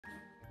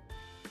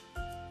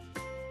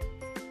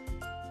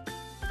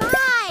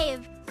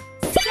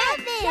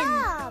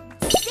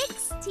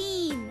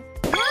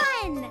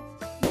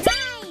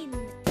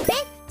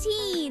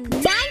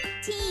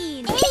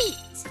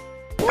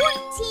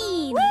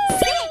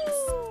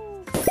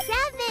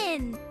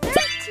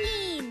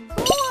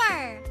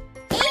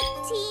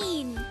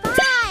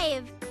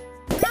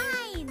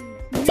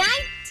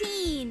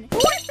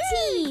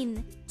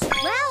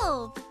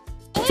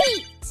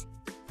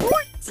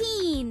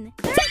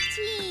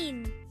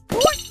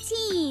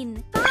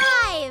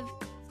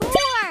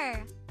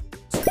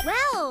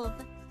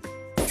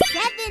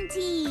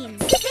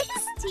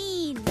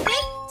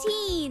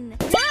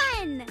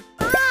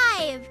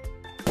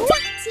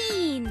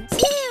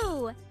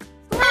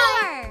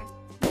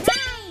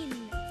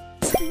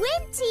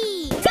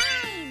20.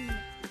 9.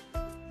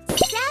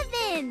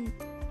 7.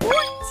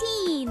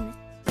 14.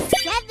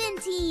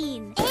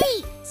 17.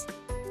 8.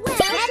 Well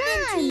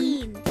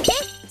 17.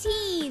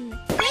 15.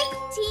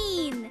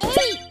 15.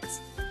 8.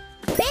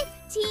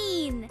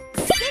 15.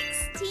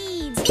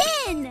 16.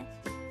 10.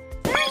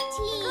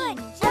 13. Good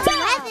job.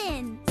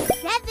 11.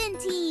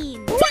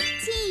 17.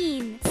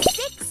 14.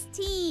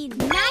 16.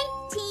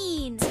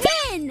 19.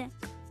 10.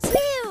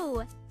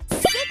 2.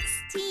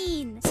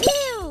 16.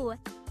 2.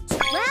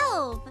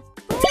 12.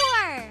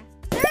 4.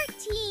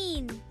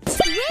 13.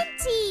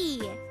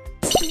 20.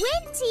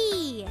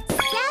 20.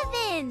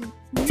 7.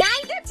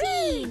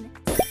 19.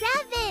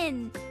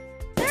 7.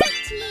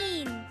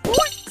 13.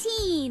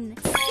 14.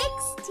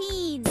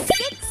 16.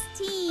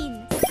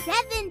 16.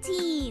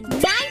 17.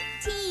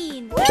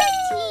 19.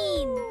 18.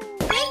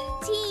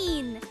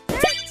 15.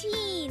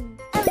 13.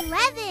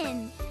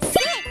 11.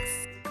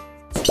 6.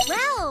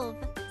 12.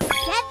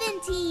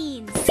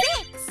 17.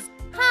 6.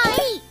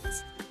 8.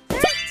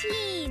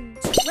 13.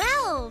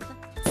 12.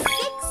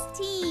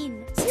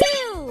 16.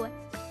 2.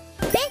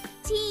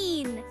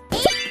 15.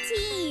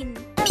 18.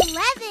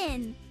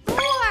 11.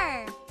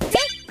 4.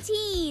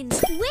 15.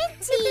 20.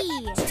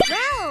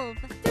 12.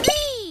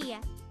 3.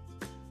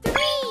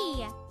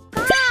 3.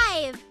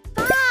 5.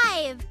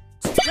 5.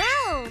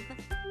 12.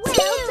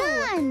 Well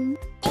done.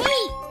 8.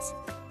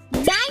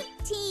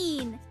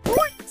 19.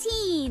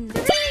 14.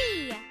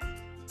 3.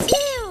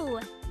 2.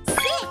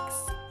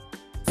 6.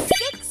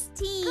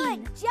 16.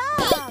 Good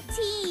job.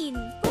 18.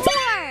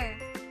 4.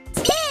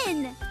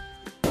 10.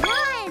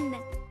 1.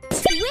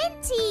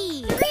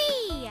 20.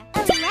 3.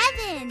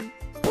 11.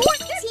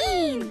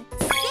 14.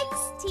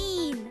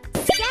 16.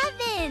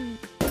 7.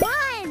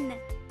 1.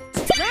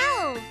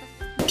 12.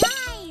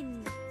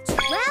 9.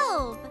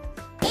 12.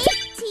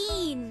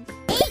 18.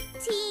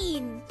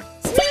 18.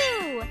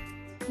 2.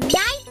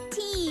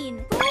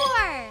 19.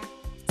 4.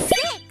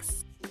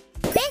 6.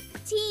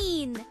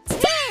 15.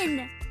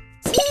 10.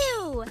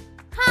 2.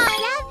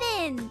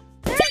 7.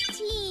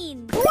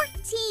 13.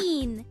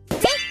 14.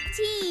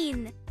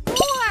 15.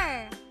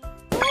 4.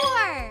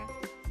 4.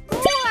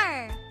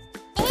 4.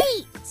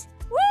 8.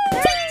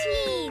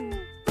 13.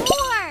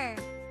 4.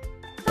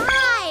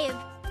 5.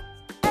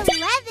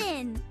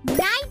 11.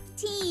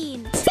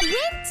 19.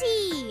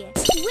 20.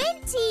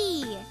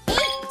 20.